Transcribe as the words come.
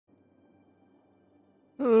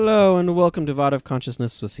Hello and welcome to VOD of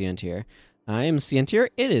Consciousness with Sientir. I am Sientir.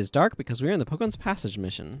 It is dark because we're in the Pogahn's Passage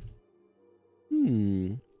mission.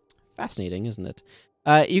 Fascinating, isn't it?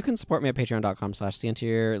 You can support me at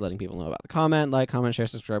patreon.com/Sientir, letting people know about the comment, share,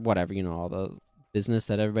 subscribe, whatever, you know, all the business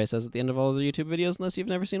that everybody says at the end of all the YouTube videos, unless you've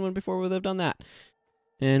never seen one before where they've done that.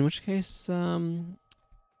 In which case,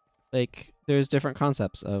 there's different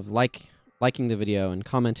concepts of liking the video and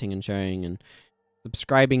commenting and sharing and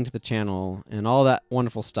subscribing to the channel and all that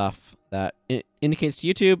wonderful stuff that indicates to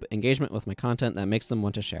YouTube engagement with my content that makes them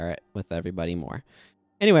want to share it with everybody more.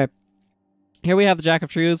 Anyway, here we have the Jack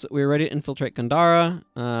of Truths. We're ready to infiltrate Gandhara.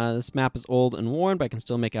 This map is old and worn, but I can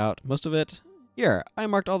still make out most of it. Here, I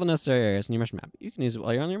marked all the necessary areas in your mission map. You can use it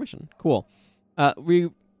while you're on your mission. Cool.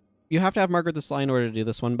 You have to have Margaret the Sly in order to do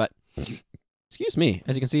this one, but excuse me.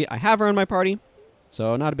 As you can see, I have her in my party,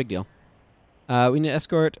 so not a big deal. We need to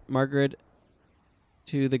escort Margaret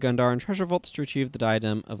to the Gandharan treasure vaults to retrieve the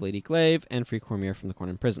diadem of Lady Glaive and free Cormyr from the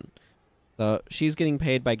Cornin prison. So she's getting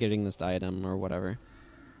paid by getting this diadem or whatever.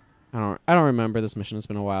 I don't remember. This mission has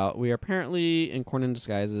been a while. We are apparently in Cornin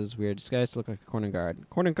disguises. We are disguised to look like a Cornin guard.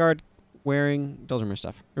 Cornin guard wearing Duldramer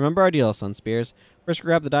stuff. Remember our deal, Sun Spears. First we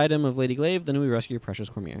grab the diadem of Lady Glaive, then we rescue precious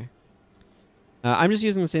Cormyr. I'm just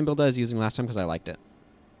using the same build I was using last time because I liked it.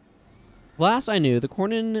 Last I knew, the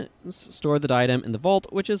Cornins stored the diadem in the vault,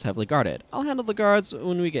 which is heavily guarded. I'll handle the guards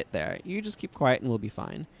when we get there. You just keep quiet and we'll be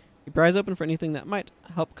fine. Keep your eyes open for anything that might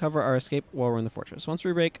help cover our escape while we're in the fortress. Once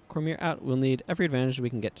we break Cormyr out, we'll need every advantage we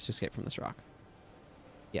can get to escape from this rock.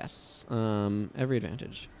 Yes, every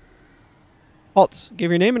advantage. Halt! Give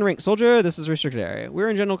your name and rank, soldier. This is a restricted area. We're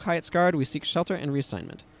in General Kayet's guard. We seek shelter and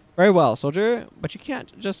reassignment. Very well, soldier, but you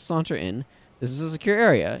can't just saunter in. This is a secure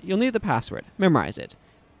area. You'll need the password. Memorize it.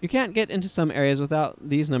 You can't get into some areas without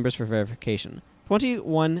these numbers for verification.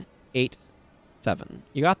 2187.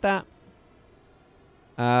 You got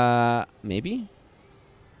that? Maybe?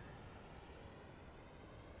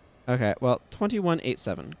 Okay, well,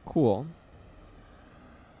 2187. Cool.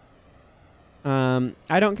 I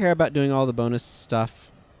don't care about doing all the bonus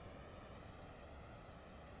stuff.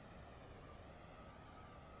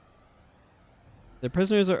 The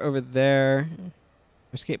prisoners are over there.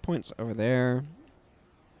 Escape points over there.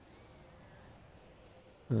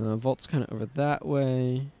 Vault's kind of over that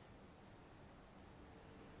way.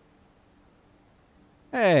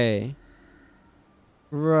 Hey.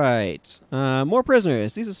 Right. More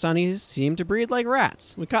prisoners. These Astanis seem to breed like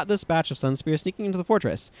rats. We caught this batch of Sunspears sneaking into the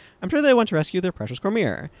fortress. I'm sure they want to rescue their precious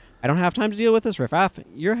Cormyr. I don't have time to deal with this riffraff.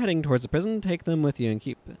 You're heading towards the prison. Take them with you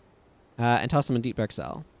and and toss them in deep dark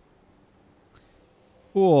cell.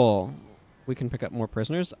 Cool. We can pick up more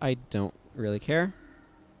prisoners. I don't really care.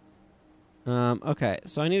 Okay,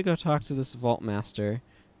 so I need to go talk to this vault master.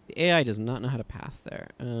 The AI does not know how to path there.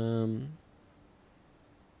 Maybe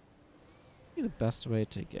the best way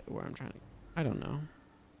to get where I'm trying to... I don't know.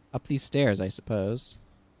 Up these stairs, I suppose.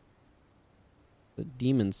 The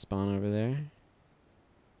demons spawn over there.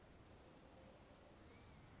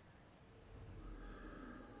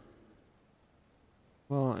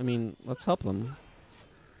 Well, I mean, let's help them.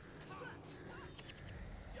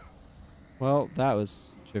 Well, that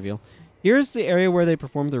was trivial. Here's the area where they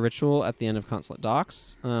perform the ritual at the end of Consulate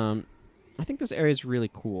Docks. I think this area is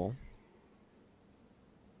really cool.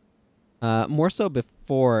 More so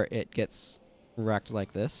before it gets wrecked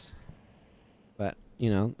like this. But,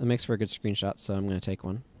 you know, it makes for a good screenshot, so I'm going to take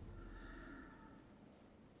one.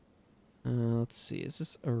 Let's see. Is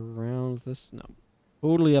this around this? No.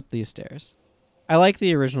 Totally up these stairs. I like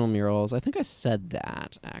the original murals. I think I said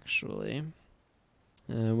that, actually.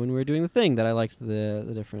 When we were doing the thing that I liked the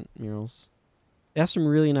different murals. They have some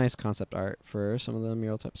really nice concept art for some of the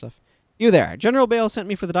mural type stuff. You there. General Bayel sent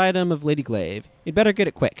me for the diadem of Lady Glaive. You'd better get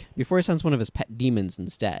it quick, before he sends one of his pet demons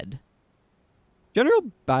instead.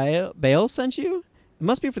 General Bayel sent you? It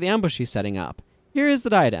must be for the ambush he's setting up. Here is the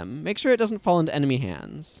diadem. Make sure it doesn't fall into enemy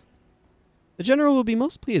hands. The general will be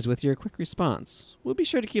most pleased with your quick response. We'll be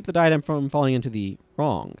sure to keep the diadem from falling into the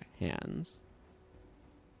wrong hands.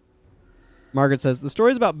 Margaret says, the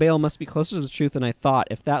stories about Bayel must be closer to the truth than I thought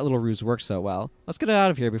if that little ruse works so well. Let's get it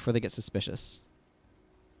out of here before they get suspicious.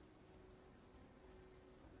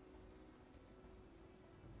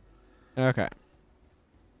 Okay.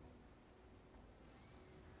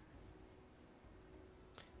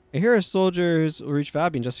 I hear our soldiers will reach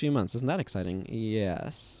Vabi in just a few months. Isn't that exciting?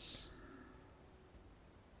 Yes.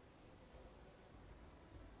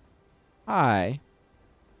 Hi.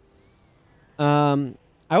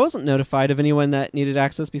 I wasn't notified of anyone that needed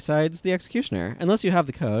access besides the executioner. Unless you have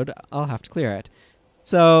the code, I'll have to clear it.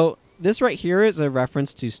 So this right here is a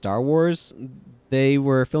reference to Star Wars. They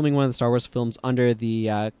were filming one of the Star Wars films under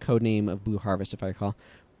the code name of Blue Harvest, if I recall.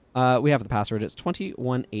 We have the password. It's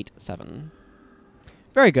 2187.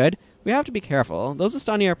 Very good. We have to be careful. Those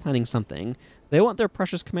Astani are planning something. They want their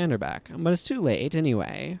precious commander back, but it's too late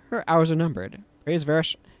anyway. Her hours are numbered. Praise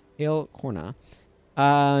Varish Hail Corna.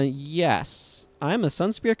 Yes. I'm a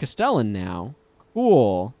Sunspear Castellan now.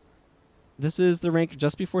 Cool. This is the rank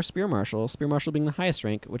just before Spear Marshal. Spear Marshal being the highest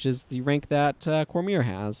rank, which is the rank that Cormier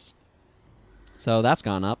has. So that's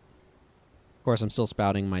gone up. Of course, I'm still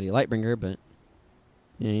spouting Mighty Lightbringer, but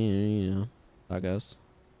yeah, you know how it goes.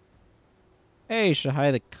 Hey,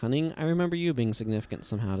 Shahai the Cunning. I remember you being significant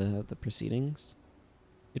somehow to the proceedings.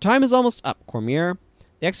 Your time is almost up, Cormier.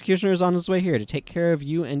 The Executioner is on his way here to take care of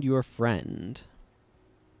you and your friend.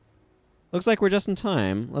 Looks like we're just in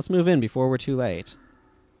time. Let's move in before we're too late.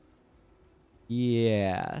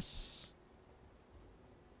 Yes.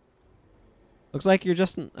 Looks like you're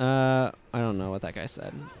just... I don't know what that guy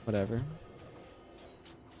said. Whatever.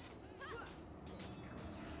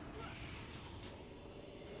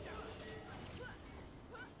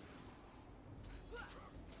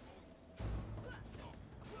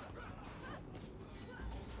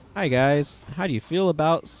 Hi guys, how do you feel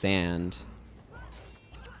about sand?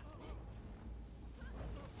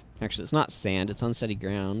 Actually, it's not sand, it's unsteady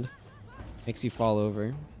ground. Makes you fall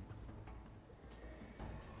over.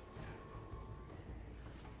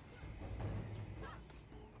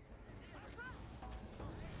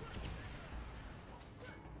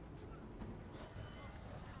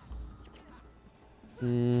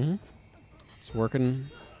 Mm-hmm. It's working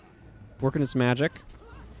its magic,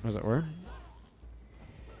 as it were.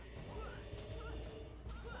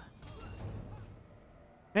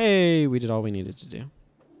 Hey, we did all we needed to do.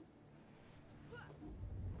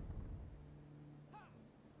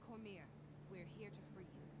 Cormier, we're here to free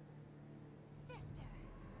you. Sister,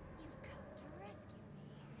 you've come to rescue me.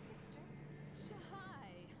 Sister?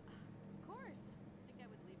 Shahai! Of course. Think I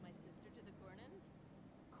would leave my sister to the Gornans?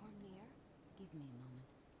 Cormier? Give me a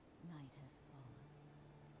moment. Night has fallen.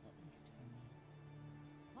 At least for me.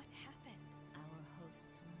 What happened? Our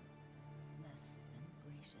hosts were less than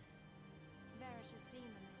gracious. Varish's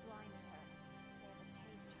demons blinded her. They have a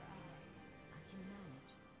taste for ours. I can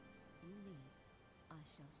manage. You lead. I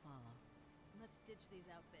shall follow. Let's ditch these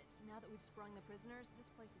outfits. Now that we've sprung the prisoners,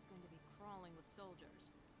 this place is going to be crawling with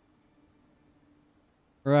soldiers.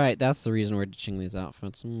 Right, that's the reason we're ditching these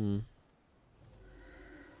outfits.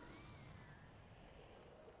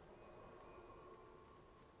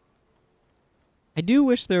 I do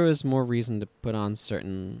wish there was more reason to put on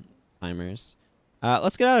certain timers.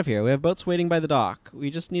 Let's get out of here. We have boats waiting by the dock.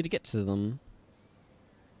 We just need to get to them.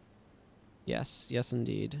 Yes, yes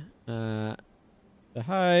indeed.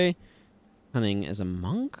 Hi. Cunning is a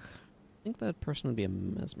monk? I think that person would be a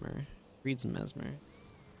mesmer. Reads mesmer.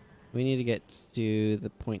 We need to get to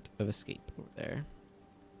the point of escape over there.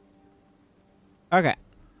 Okay.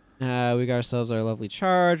 We got ourselves our lovely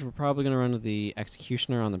charge. We're probably going to run to the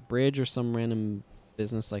Executioner on the bridge or some random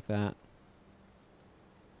business like that.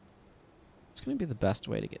 It's going to be the best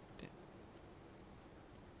way to get down.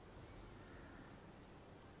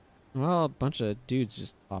 Well, a bunch of dudes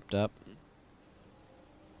just popped up.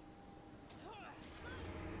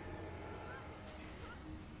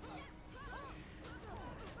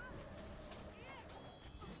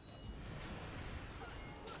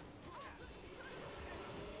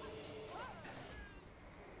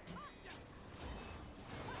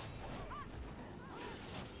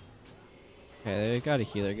 Okay, they got a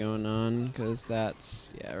healer going on, because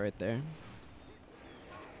that's, yeah, right there.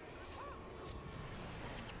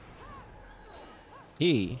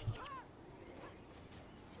 I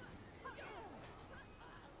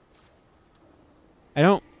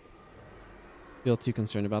don't feel too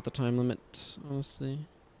concerned about the time limit, honestly.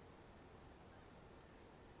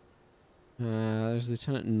 There's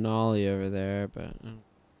Lieutenant Nolly over there, but I don't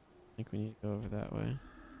think we need to go over that way.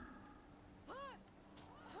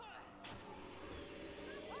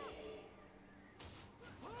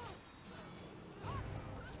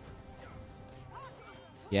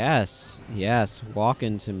 Yes, yes. Walk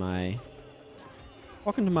into my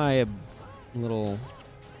little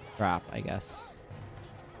trap, I guess.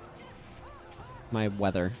 My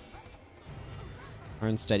weather. Or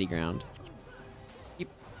unsteady ground. Keep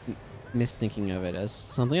misthinking of it as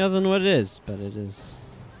something other than what it is, but it is.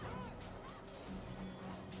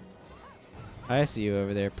 I see you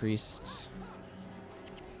over there, priest.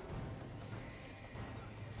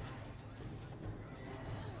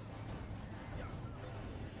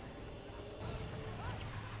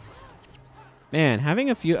 Man, having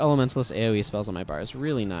a few elementalist AoE spells on my bar is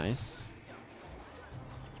really nice.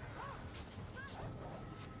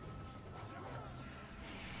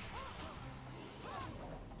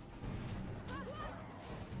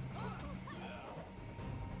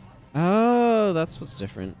 that's what's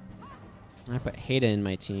different. I put Hada in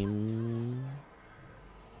my team.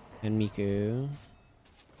 And Miku.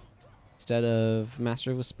 Instead of Master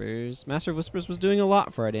of Whispers. Master of Whispers was doing a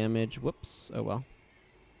lot for our damage. Whoops. Oh well.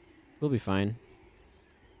 We'll be fine.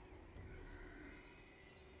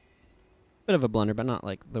 Bit of a blunder, but not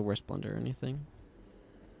like the worst blunder or anything.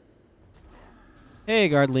 Hey,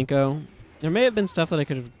 guard Linko. There may have been stuff that I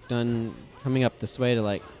could have done coming up this way to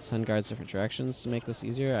like send guards different directions to make this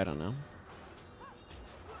easier. I don't know.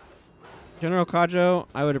 General Kajo,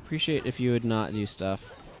 I would appreciate if you would not do stuff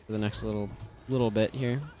for the next little bit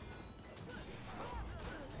here.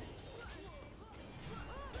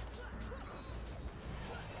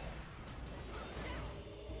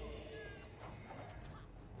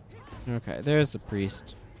 Okay, there's the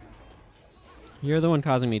priest. You're the one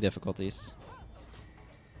causing me difficulties.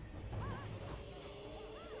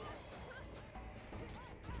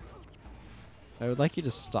 I would like you to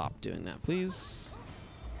stop doing that, please.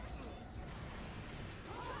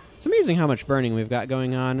 It's amazing how much burning we've got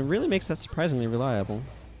going on. It really makes that surprisingly reliable.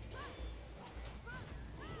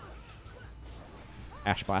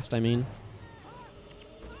 Ash Blast, I mean.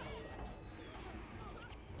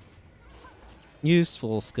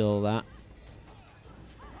 Useful skill, that.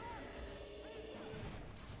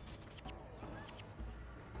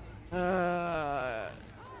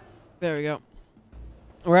 There we go.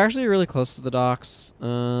 We're actually really close to the docks.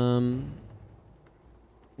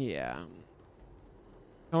 Yeah.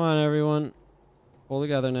 Come on, everyone. Pull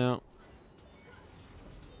together now.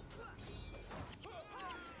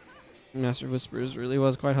 Master of Whispers really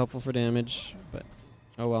was quite helpful for damage, but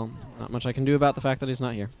oh well. Not much I can do about the fact that he's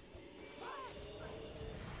not here.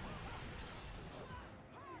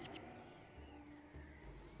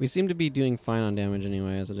 We seem to be doing fine on damage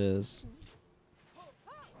anyway, as it is.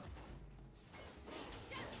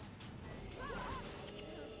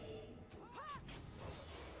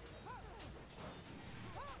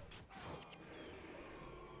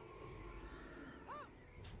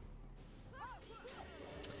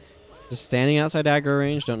 Just standing outside aggro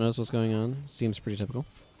range, don't notice what's going on. Seems pretty typical.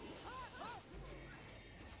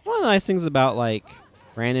 One of the nice things about like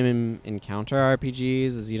random encounter RPGs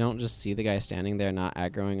is you don't just see the guy standing there not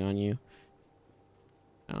aggroing on you.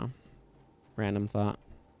 Oh, random thought.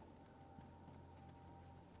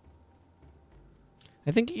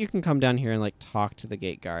 I think you can come down here and like talk to the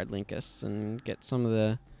gate guard, Linkus, and get some of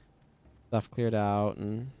the stuff cleared out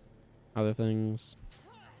and other things.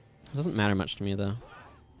 It doesn't matter much to me though.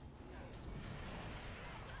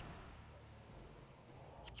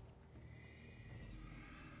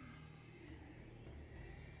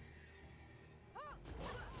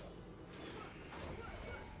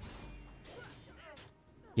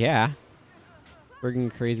 Yeah.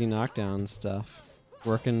 Friggin' crazy knockdown stuff.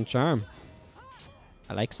 Working charm.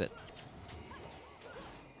 I likes it.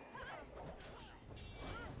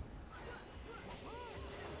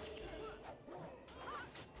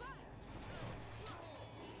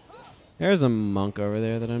 There's a monk over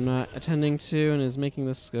there that I'm not attending to and is making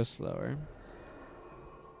this go slower.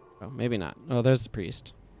 Oh, maybe not. Oh, there's the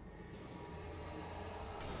priest.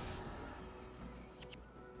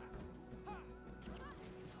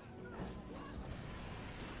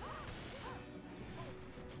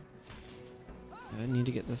 I need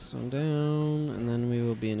to get this one down, and then we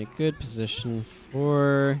will be in a good position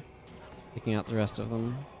for taking out the rest of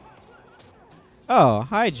them. Oh,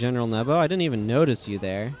 hi, General Nebo. I didn't even notice you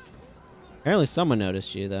there. Apparently someone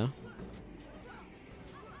noticed you, though.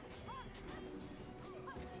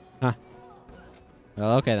 Huh.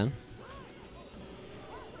 Well, okay, then.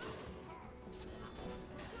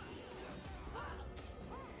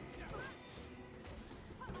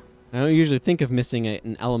 I don't usually think of missing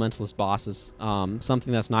an elementalist boss as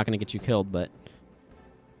something that's not going to get you killed, but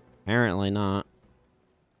apparently not.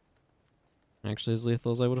 Actually, as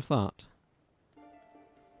lethal as I would have thought.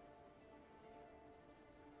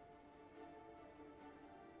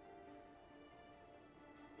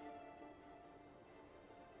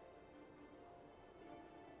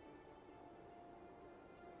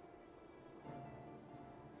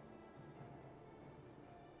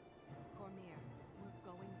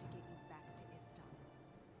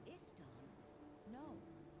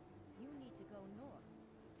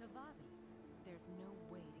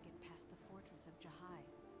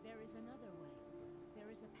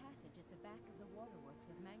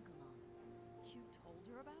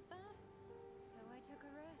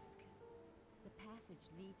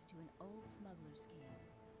 Leads to an old smuggler's cave.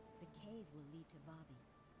 The cave will lead to Vavi.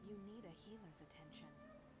 You need a healer's attention.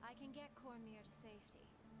 I can get Cormier to safety.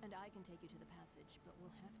 And I can take you to the passage, but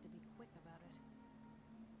we'll have to be quick about it.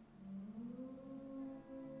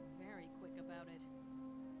 Very quick about about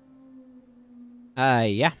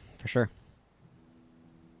it. Yeah, for sure.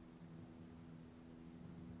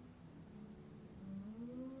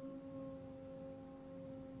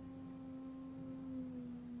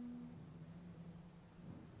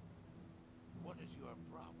 What is your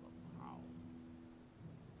problem, How?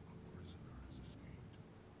 A prisoner has escaped.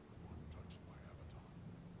 The one touched my avatar.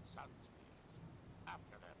 Sunspears.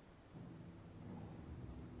 After them. All in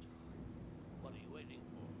good time. What are you waiting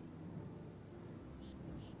for? You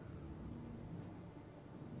misunderstand. You are not my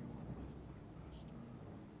master.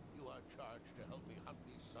 You are charged to help me hunt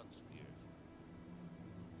these Sunspears.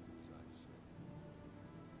 As I said, I answer to my own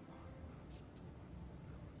paradigm.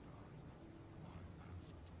 I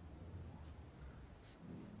answer to wars of Refuge. I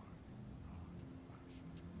do not answer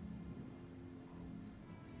to you.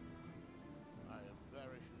 I am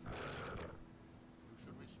Varish's brother. You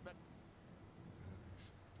should respect me. Varish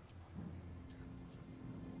does not mean generals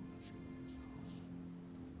anymore. She means house. Do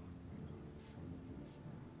not make her choose.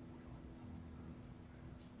 We are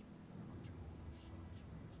partnered and past until the sun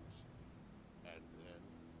springs the city. And then? Then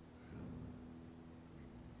we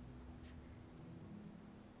will negotiate.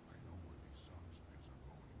 I know where these sun spears are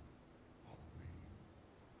going. Follow me.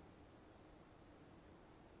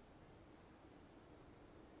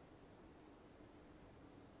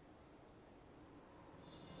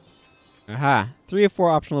 Aha. 3 of 4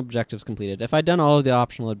 optional objectives completed. If I'd done all of the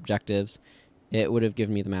optional objectives, it would have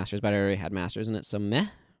given me the masters, but I already had masters in it, so meh.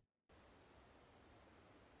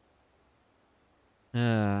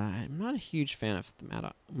 I'm not a huge fan of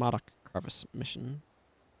the Modoc Crevice mission.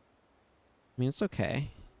 I mean, it's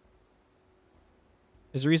okay.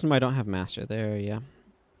 There's a reason why I don't have master there, yeah.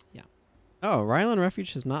 Yeah. Oh, Rilohn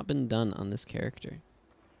Refuge has not been done on this character.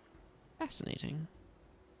 Fascinating.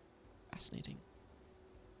 Fascinating.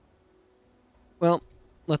 Well,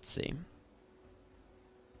 let's see.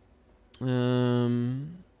 I know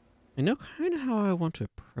kind of how I want to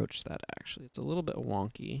approach that, actually. It's a little bit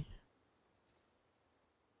wonky.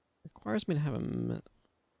 Requires me to have a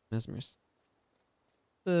mesmerist.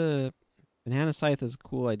 The banana scythe is a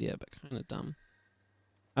cool idea, but kind of dumb.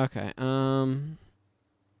 Okay, the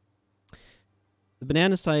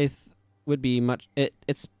banana scythe would be much...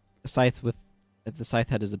 It's a scythe with... If the scythe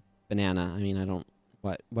head is a banana, I mean, I don't...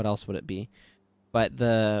 What else would it be? But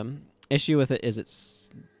the issue with it is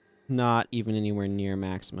it's not even anywhere near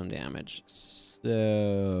maximum damage.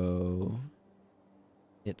 So...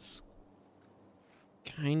 It's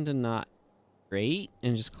kind of not great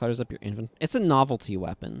and just clutters up your inventory. It's a novelty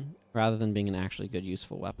weapon rather than being an actually good,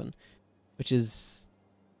 useful weapon, which is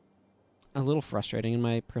a little frustrating in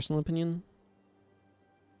my personal opinion.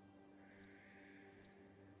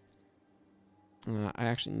 I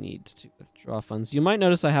actually need to withdraw funds. You might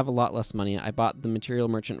notice I have a lot less money. I bought the material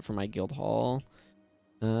merchant for my guild hall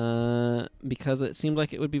because it seemed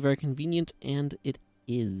like it would be very convenient, and it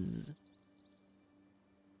is.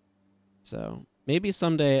 So maybe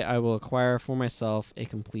someday I will acquire for myself a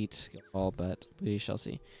complete guild hall, but we shall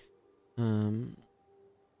see.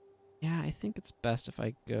 Yeah, I think it's best if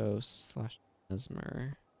I go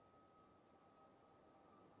 /mesmer.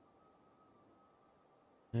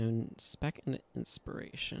 And spec and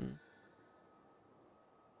inspiration.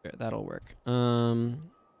 There, that'll work.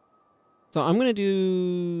 So I'm gonna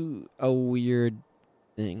do a weird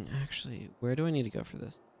thing. Actually, where do I need to go for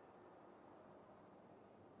this?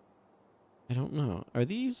 I don't know. Are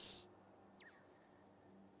these...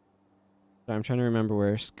 I'm trying to remember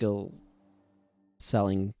where skill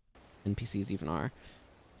selling NPCs even are.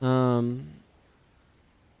 I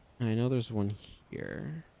know there's one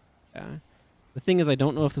here. Yeah. The thing is, I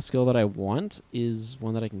don't know if the skill that I want is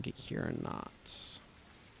one that I can get here or not.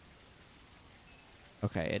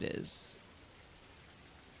 Okay, it is.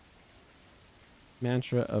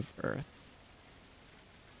 Mantra of Earth.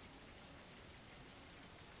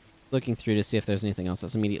 Looking through to see if there's anything else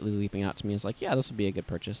that's immediately leaping out to me is like, yeah, this would be a good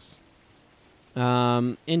purchase.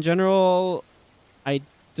 In general, I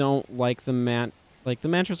don't like the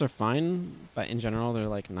mantras are fine, but in general, they're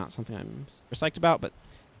like not something I'm super psyched about, but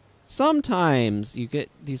sometimes you get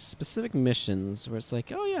these specific missions where it's like,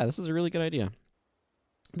 oh yeah, this is a really good idea.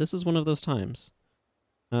 This is one of those times.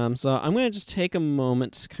 So I'm going to just take a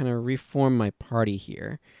moment to kind of reform my party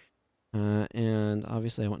here. And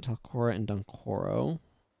obviously I want Talcora and Dunkoro.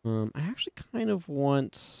 I actually kind of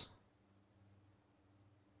want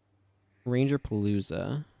Ranger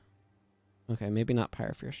Palooza. Okay, maybe not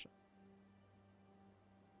Pyrofierce.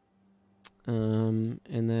 And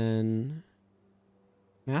then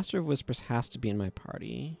Master of Whispers has to be in my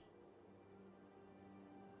party.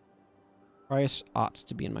 Price ought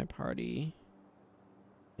to be in my party.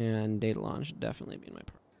 And Datalon should definitely be in my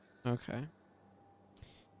party. Okay.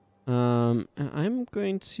 And I'm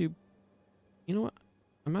going to, you know what?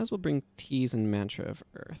 I might as well bring Tease and Mantra of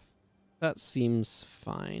Earth. That seems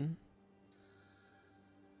fine.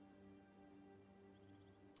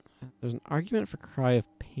 There's an argument for Cry of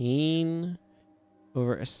Pain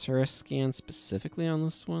over Asura Scan specifically on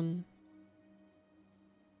this one.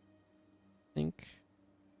 I think.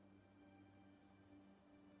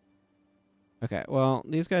 Okay, well,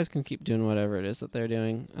 these guys can keep doing whatever it is that they're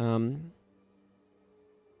doing.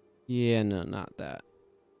 Yeah, no, not that.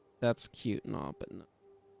 That's cute and all, but no.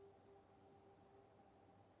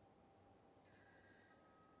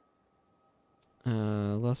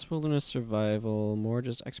 Less wilderness survival, more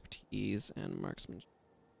just expertise and marksmanship.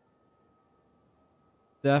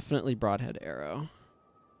 Definitely Broadhead Arrow.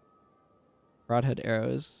 Broadhead Arrow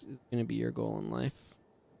is going to be your goal in life.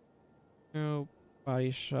 Arrow,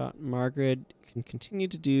 body shot. Margaret can continue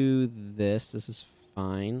to do this. This is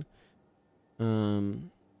fine.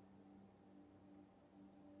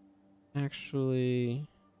 Actually,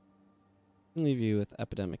 I'll leave you with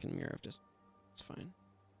Epidemic and Mirror of Distance. It's fine.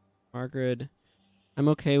 Margaret, I'm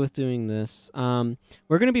okay with doing this. We're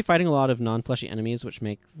going to be fighting a lot of non-fleshy enemies, which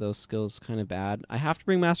make those skills kind of bad. I have to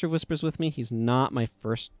bring Master of Whispers with me. He's not my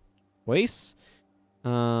first choice.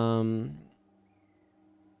 I'm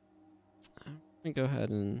going to go ahead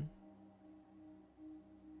and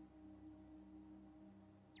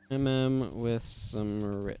MM with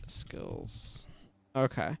some writ skills.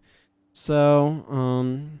 Okay. So,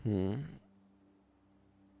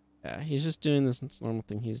 yeah, he's just doing this normal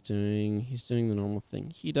thing he's doing. He's doing the normal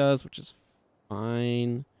thing he does, which is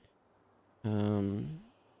fine.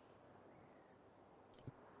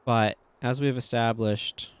 But as we've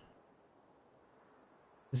established,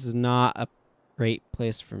 this is not a great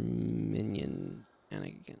place for minion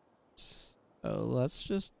shenanigans. So let's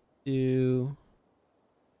just do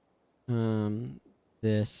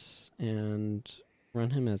this and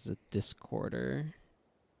run him as a Discorder.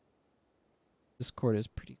 Discord is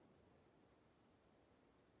pretty.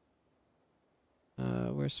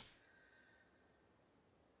 Where's?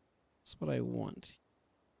 That's what I want.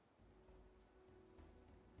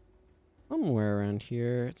 Somewhere around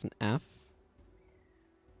here, it's an F.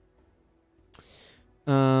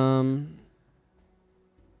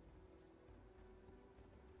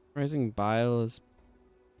 Rising Bile is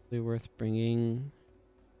really worth bringing.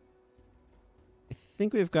 I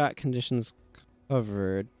think we've got conditions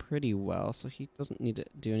covered pretty well, so he doesn't need to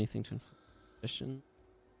do anything to inflict condition.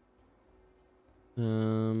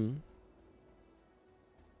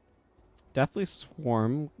 Deathly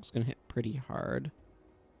Swarm is going to hit pretty hard.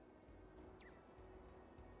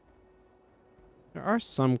 There are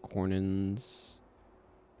some Cornins.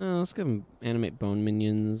 Let's give him animate bone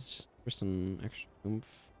minions just for some extra oomph.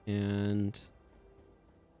 And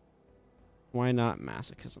why not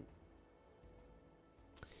masochism?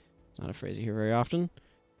 It's not a phrase you hear very often.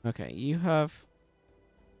 Okay, you have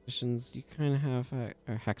conditions. You kind of have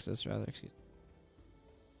or hexes rather. Excuse me.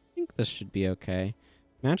 I think this should be okay.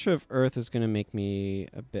 Mantra of Earth is going to make me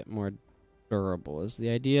a bit more durable. Is the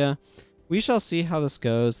idea? We shall see how this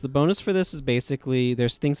goes. The bonus for this is basically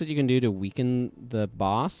there's things that you can do to weaken the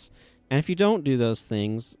boss, and if you don't do those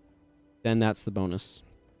things, then that's the bonus.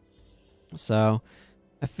 So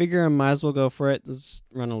I figure I might as well go for it. Let's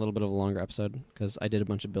run a little bit of a longer episode because I did a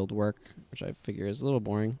bunch of build work, which I figure is a little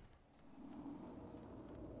boring.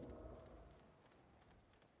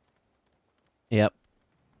 Yep.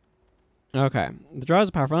 Okay. The draw is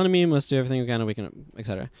a powerful enemy. Must do everything we can to weaken,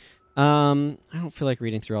 etc. I don't feel like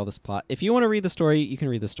reading through all this plot. If you want to read the story, you can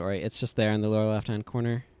read the story. It's just there in the lower left-hand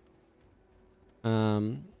corner.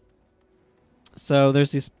 So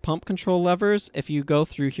there's these pump control levers. If you go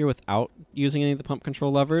through here without using any of the pump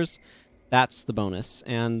control levers, that's the bonus.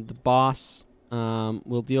 And the boss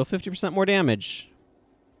will deal 50% more damage.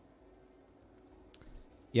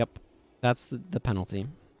 Yep. That's the penalty.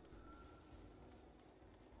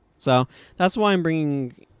 So that's why I'm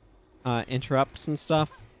bringing interrupts and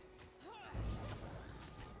stuff.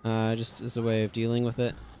 Just as a way of dealing with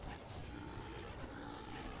it.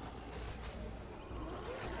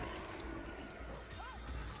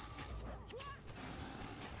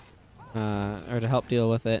 Or to help deal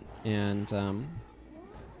with it, and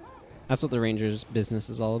that's what the Ranger's business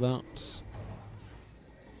is all about.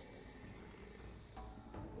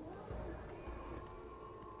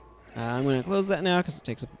 I'm going to close that now because it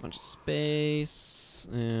takes up a bunch of space,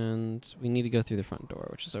 and we need to go through the front door,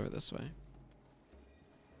 which is over this way.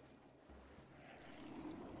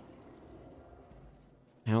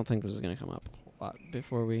 I don't think this is going to come up a whole lot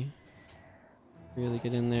before we really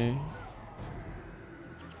get in there.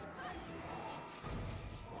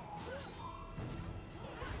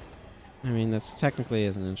 I mean, this technically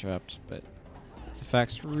is an interrupt, but its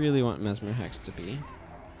effects really want Mesmer Hex to be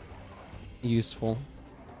useful.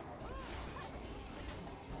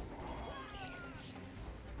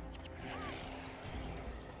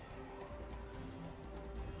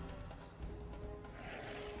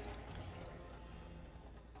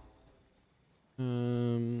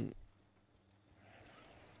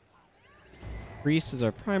 Priest is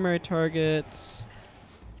our primary target.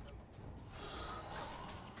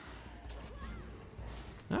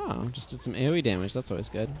 Oh, just did some AoE damage. That's always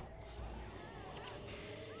good.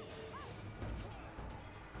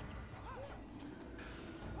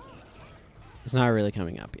 It's not really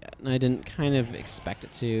coming up yet, and I didn't kind of expect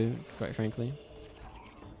it to, quite frankly.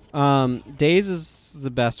 Daze is the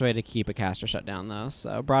best way to keep a caster shut down, though.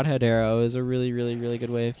 So Broadhead Arrow is a really, really, really good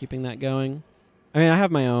way of keeping that going. I mean, I have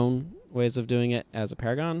my own ways of doing it as a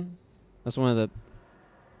Paragon. That's one of the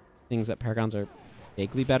things that Paragons are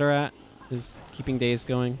vaguely better at, is keeping Daze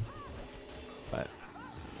going. But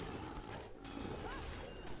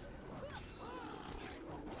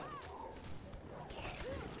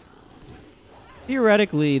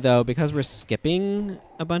theoretically, though, because we're skipping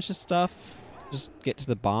a bunch of stuff, just get to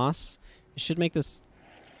the boss, it should make this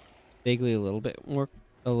vaguely a little bit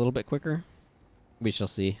quicker. We shall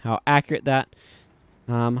see how accurate that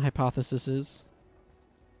hypothesis is.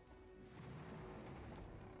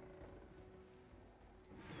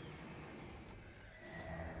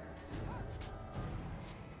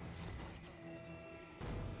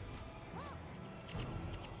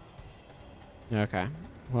 Okay,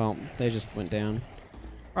 well, they just went down.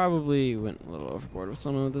 Probably went a little overboard with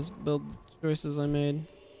some of this build choices I made.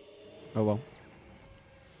 Oh well.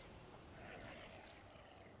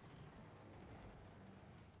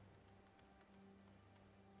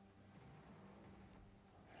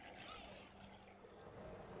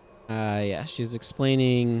 Yeah, she's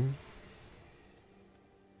explaining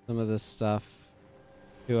some of this stuff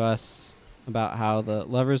to us about how the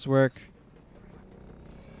levers work.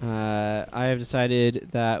 I have decided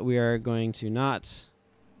that we are going to not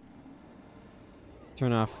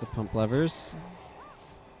turn off the pump levers.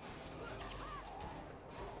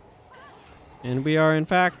 And we are, in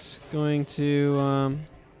fact, going to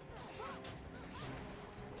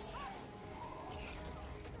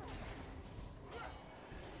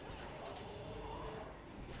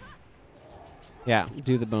yeah,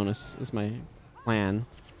 do the bonus is my plan.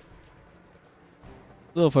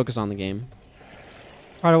 A little focus on the game.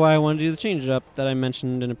 Part of why I wanted to do the change up that I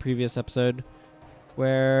mentioned in a previous episode,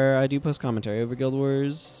 where I do post commentary over Guild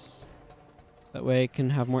Wars. That way I can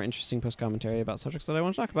have more interesting post commentary about subjects that I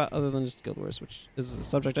want to talk about other than just Guild Wars, which is a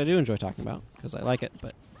subject I do enjoy talking about because I like it,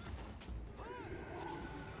 but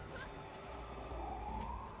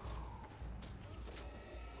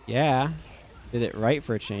yeah, did it right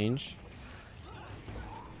for a change.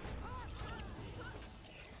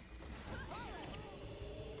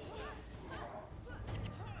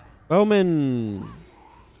 Bowman!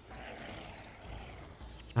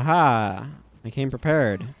 Aha! I came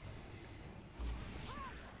prepared.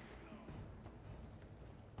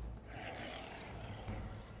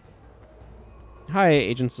 Hi,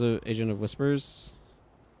 Agent of Whispers.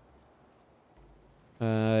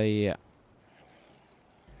 Yeah.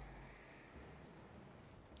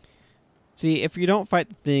 See, if you don't fight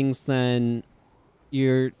the things, then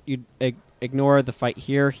you ignore the fight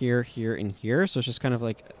here, here, here, and here. So it's just kind of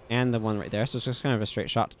like, and the one right there. So it's just kind of a straight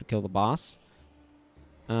shot to kill the boss.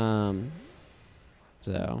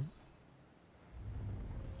 So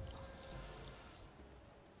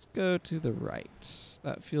let's go to the right.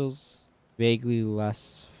 That feels vaguely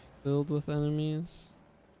less filled with enemies.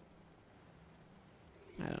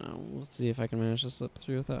 I don't know. We'll see if I can manage to slip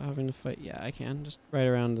through without having to fight. Yeah, I can. Just right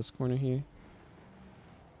around this corner here.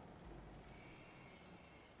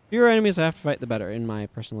 Fewer enemies I have to fight, the better, in my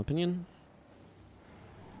personal opinion.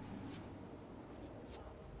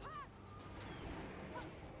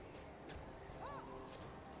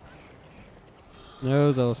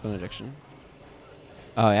 No Zealous Benediction.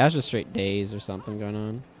 Oh, yeah, it's just straight days or something going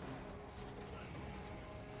on.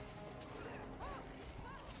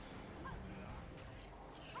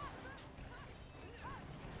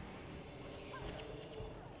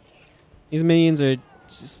 These minions are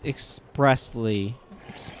just expressly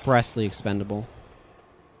expendable.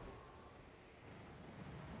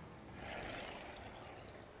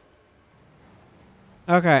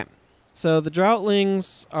 Okay, so the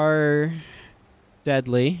Droughtlings are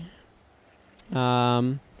deadly.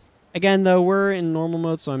 Again, though, we're in normal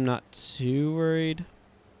mode, so I'm not too worried.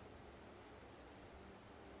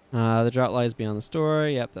 The Drought lies beyond the store.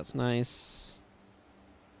 Yep, that's nice.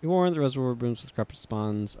 Be warned, the reservoir brooms with corrupted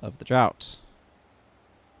spawns of the drought.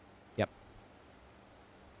 Yep.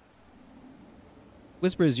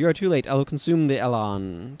 Whispers, you are too late. I will consume the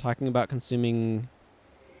Elon. Talking about consuming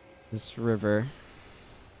this river.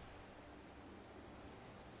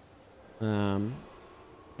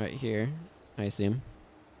 Right here, I assume.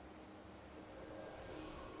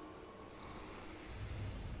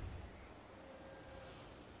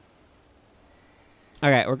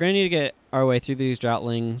 Alright, we're going to need to get our way through these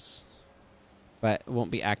droughtlings, but won't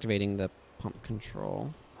be activating the pump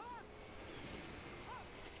control.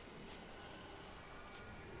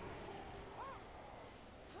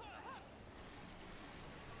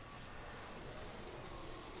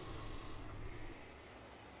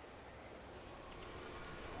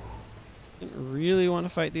 Didn't really want to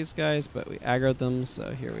fight these guys, but we aggroed them, so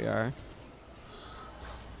here we are.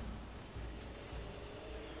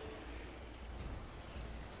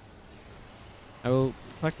 I will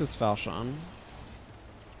collect this falchion.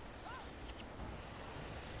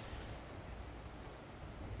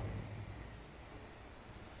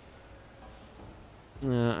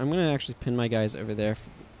 I'm going to actually pin my guys over there for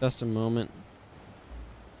just a moment.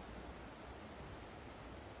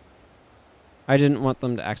 I didn't want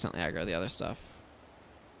them to accidentally aggro the other stuff.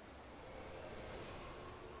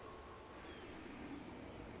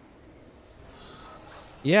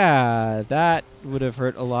 Yeah, that would have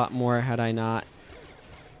hurt a lot more had I not.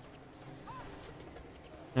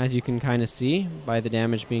 As you can kind of see by the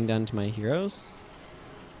damage being done to my heroes.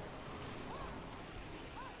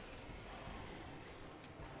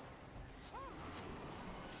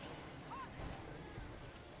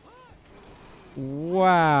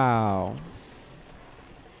 Wow.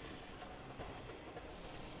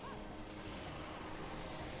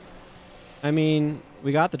 I mean,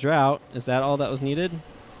 we got the drought. Is that all that was needed?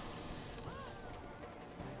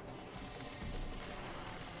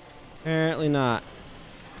 Apparently not.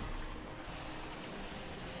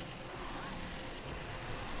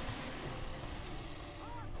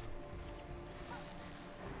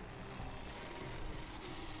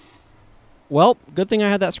 Well, good thing I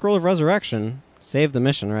had that scroll of resurrection. Saved the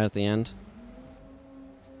mission right at the end.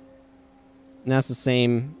 And that's the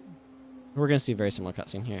same. We're going to see a very similar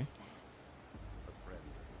cutscene here.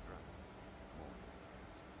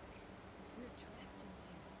 We're trapped in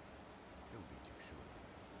here. Don't be too sure.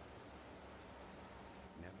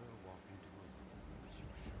 Never walk into a room unless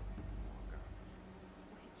you're sure you can walk out.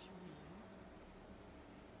 Which means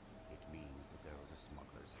It means that there was a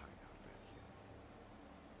smuggler's hideout back here.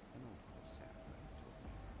 An old Corsair friend told me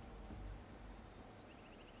about it.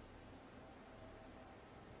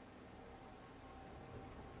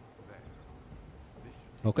 There. This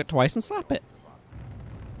should take Poke it twice and slap it.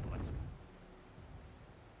 Let's move.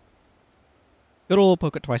 Good old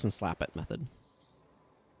poke it twice and slap it method.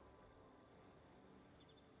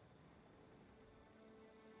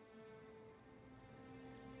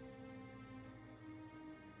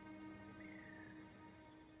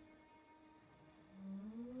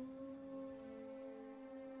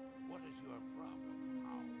 What is your problem,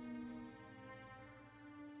 Howl?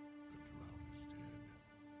 The drought is dead.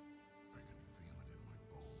 I can feel it in my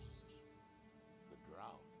bones. The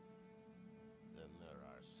drought? Then there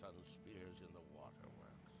are sun spears in the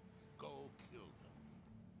waterworks. Go kill them.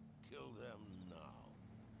 Kill them now.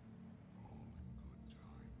 All in good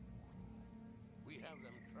time, mortal. We have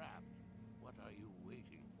them trapped. What are you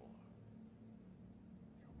waiting for?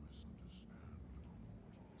 You misunderstand, little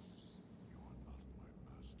mortal. You are not my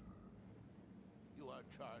master. You are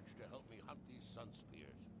charged to help me hunt these sun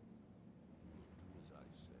spears. You will do as I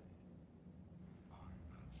say. I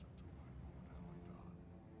answer to my Lord Abaddon.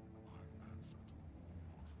 I answer to all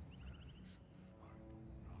mortal flesh. I do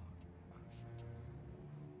not answer to you.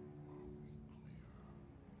 Are we clear?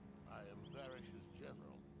 I am Varish's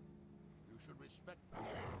general. You should respect me.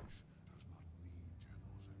 Varrish does not need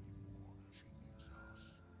generals anymore. She needs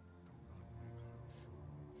us. Do not make her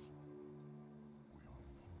choose. We are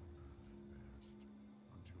partnered at best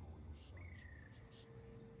until all your sons are slain.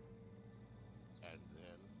 And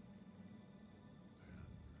then? Then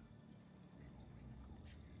we will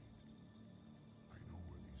renegotiate. I know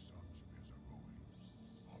where these sun spears are going.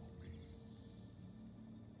 Follow me.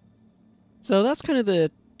 So that's kind of the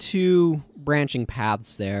two branching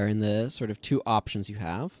paths there and the sort of two options you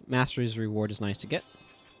have. Mastery's reward is nice to get.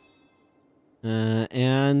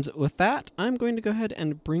 And with that, I'm going to go ahead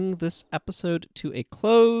and bring this episode to a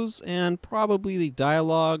close and probably the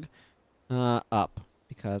dialogue up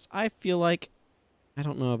because I feel like, I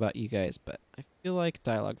don't know about you guys, but I feel like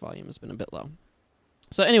dialogue volume has been a bit low.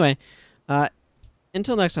 So anyway,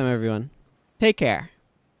 until next time, everyone, take care.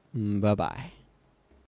 Bye-bye.